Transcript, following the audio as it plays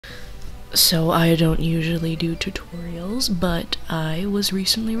So I don't usually do tutorials, but I was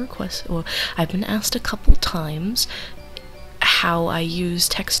recently I've been asked a couple times how I use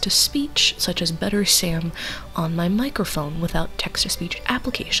text-to-speech, such as BetterSam, on my microphone without text-to-speech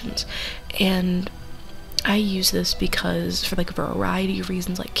applications. And I use this because for like a variety of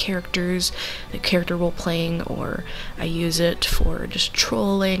reasons, like character role playing, or I use it for just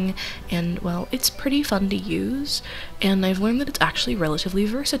trolling, and well, it's pretty fun to use, and I've learned that it's actually relatively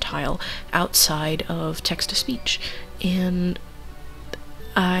versatile outside of text-to-speech. And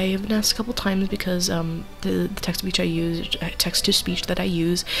I've been asked a couple times because the text to speech that I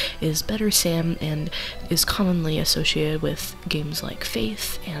use is BetterSam and is commonly associated with games like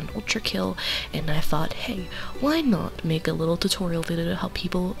Faith and Ultra Kill, and I thought, hey, why not make a little tutorial video to help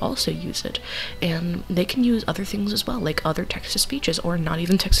people also use it? And they can use other things as well, like other text to speeches, or not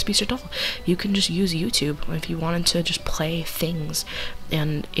even text to speech at all. You can just use YouTube if you wanted to just play things,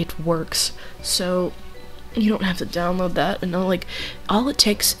 and it works. So you don't have to download that, and like, all it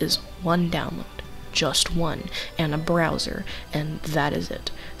takes is one download, just one, and a browser, and that is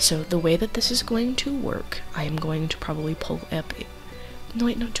it. So the way that this is going to work, I am going to probably pull up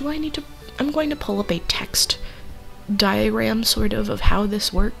I'm going to pull up a text diagram sort of how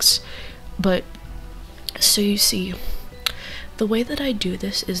this works. But so you see, the way that I do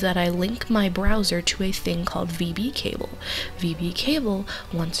this is that I link my browser to a thing called VB Cable. VB Cable,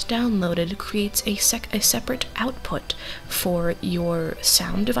 once downloaded, creates a separate output for your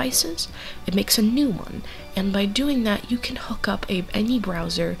sound devices. It makes a new one, and by doing that, you can hook up any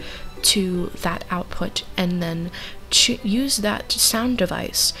browser to that output and then use that sound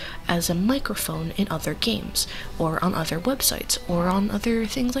device as a microphone in other games, or on other websites, or on other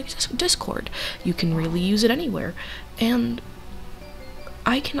things like Discord. You can really use it anywhere, and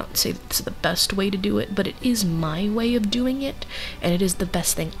I cannot say that this is the best way to do it, but it is my way of doing it, and it is the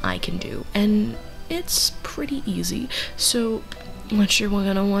best thing I can do, and it's pretty easy. So what you're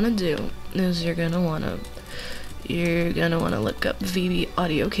gonna want to do is you're gonna want to look up VB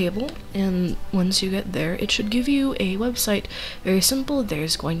audio cable, and once you get there, it should give you a website. Very simple.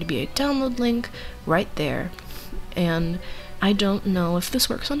 There's going to be a download link right there, and I don't know if this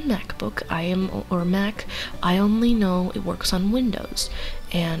works on MacBook, or Mac. I only know it works on Windows,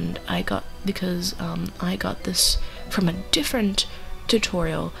 and I got this from a different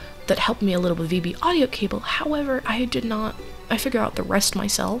tutorial that helped me a little with VB audio cable. However, I figured out the rest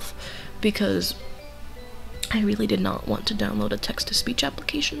myself because I really did not want to download a text-to-speech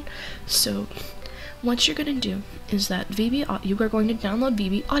application. So what you're gonna do is that you are going to download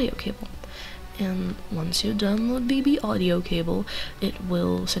VB audio cable. And once you download VB audio cable, it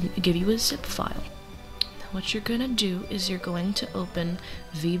will give you a zip file. Now what you're gonna do is you're going to open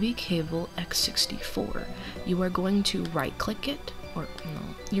VB cable x64. You are going to right click it, or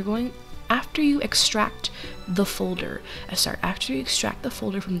no, after you extract the folder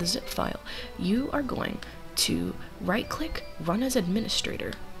from the zip file, you are going to right click, run as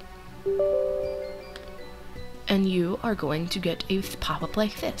administrator, and you are going to get a pop-up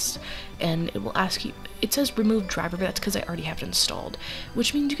like this, and it will ask you, it says remove driver, but that's because I already have it installed,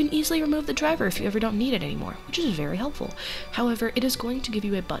 which means you can easily remove the driver if you ever don't need it anymore, which is very helpful. However, it is going to give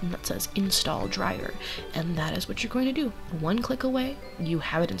you a button that says install driver, and that is what you're going to do. One click away, you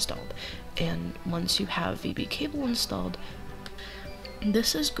have it installed. And once you have VB cable installed,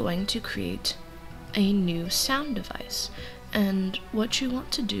 this is going to create a new sound device. And what you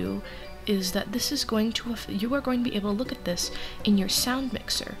want to do is that you are going to be able to look at this in your sound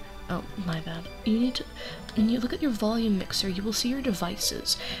mixer. Oh, my bad. When you look at your volume mixer, you will see your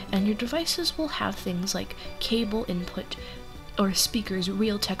devices, and your devices will have things like cable input, or speakers,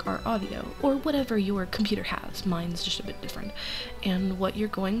 Realtek or audio, or whatever your computer has. Mine's just a bit different. And what you're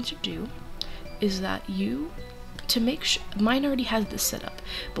going to do is that mine already has this set up,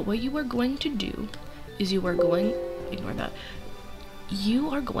 but what you are going to do is you are going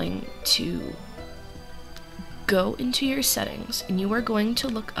to go into your settings, and you are going to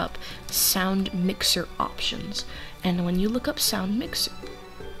look up sound mixer options. And when you look up sound mixer,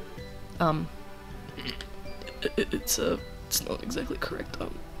 it's not exactly correct.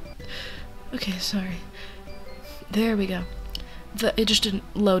 Okay, sorry. There we go. It just didn't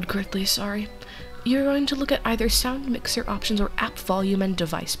load correctly, sorry. You're going to look at either sound mixer options or app volume and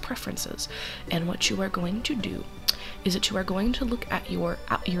device preferences. And what you are going to do is that you are going to look at your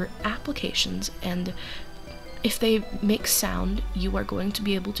applications, and if they make sound, you are going to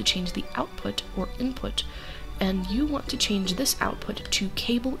be able to change the output or input, and you want to change this output to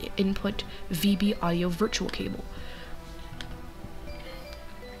cable input VB audio virtual cable.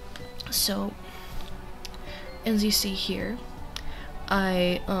 So as you see here,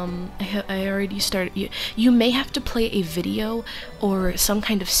 I already started. You may have to play a video or some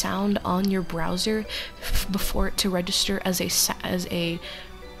kind of sound on your browser before it to register as a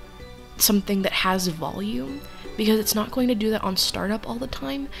something that has volume, because it's not going to do that on startup all the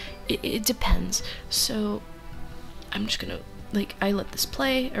time. It depends. So I'm just gonna, like, I let this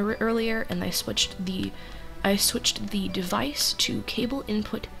play earlier, and I switched the device to cable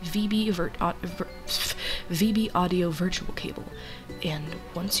input VB audio virtual cable, and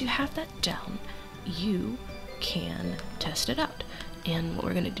once you have that down, you can test it out. And what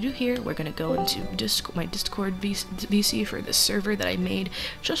we're gonna do here, we're gonna go into my Discord VC for this server that I made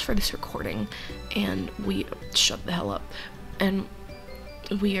just for this recording, and we shut the hell up, and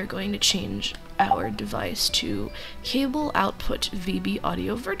we are going to change our device to cable output VB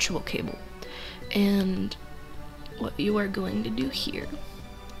audio virtual cable. And what you are going to do here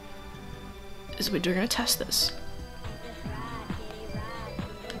is we're going to test this.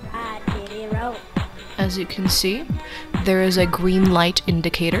 As you can see, there is a green light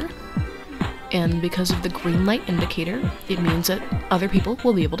indicator, and because of the green light indicator, it means that other people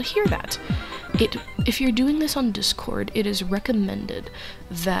will be able to hear that. If you're doing this on Discord, it is recommended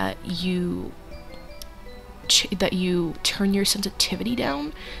that you turn your sensitivity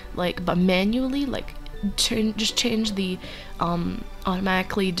down, like, but manually, like, just change the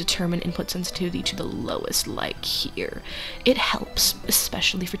automatically determine input sensitivity to the lowest, like here. It helps,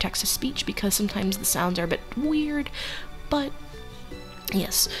 especially for text-to-speech, because sometimes the sounds are a bit weird, but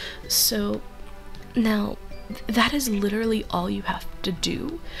yes. So now that is literally all you have to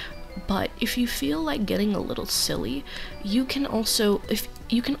do. But if you feel like getting a little silly, you can also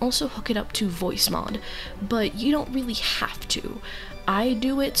hook it up to voice mod, but you don't really have to. I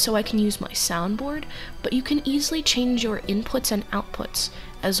do it so I can use my soundboard, but you can easily change your inputs and outputs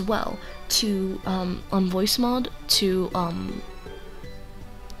as well to on voice mod to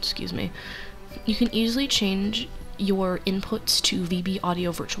excuse me. You can easily change your inputs to VB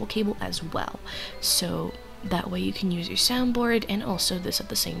audio virtual cable as well. So that way you can use your soundboard and also this at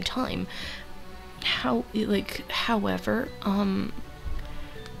the same time. However,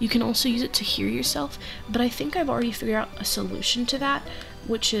 you can also use it to hear yourself, but I think I've already figured out a solution to that,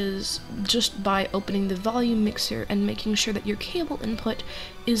 which is just by opening the volume mixer and making sure that your cable input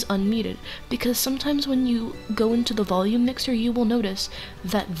is unmuted, because sometimes when you go into the volume mixer, you will notice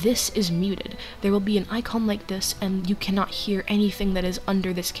that this is muted. There will be an icon like this, and you cannot hear anything that is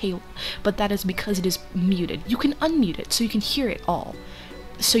under this cable, but that is because it is muted. You can unmute it so you can hear it all,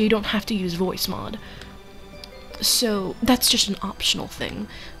 so you don't have to use voice mod. So that's just an optional thing.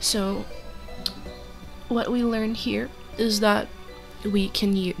 So what we learned here is that what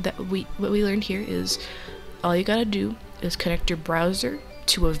we learned here is all you gotta do is connect your browser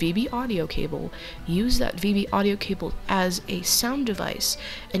to a VB audio cable, use that VB audio cable as a sound device,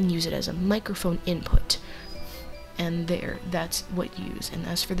 and use it as a microphone input. And that's what you use. And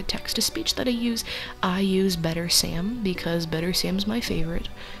as for the text-to-speech that I use BETTERSAM, because BETTERSAM's my favorite.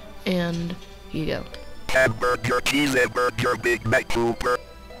 And here you go. Hamburger, cheeseburger, Big Mac, Cooper.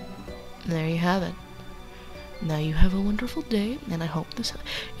 There you have it. Now you have a wonderful day, and I hope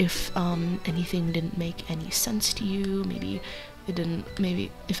if anything didn't make any sense to you, maybe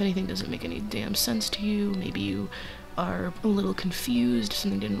if anything doesn't make any damn sense to you, maybe you are a little confused, if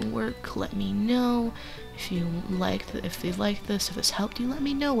something didn't work, let me know. If you liked this, if this helped you, let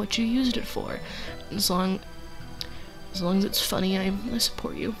me know what you used it for. As long as it's funny, I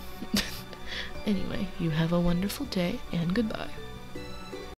support you. Anyway, you have a wonderful day, and goodbye.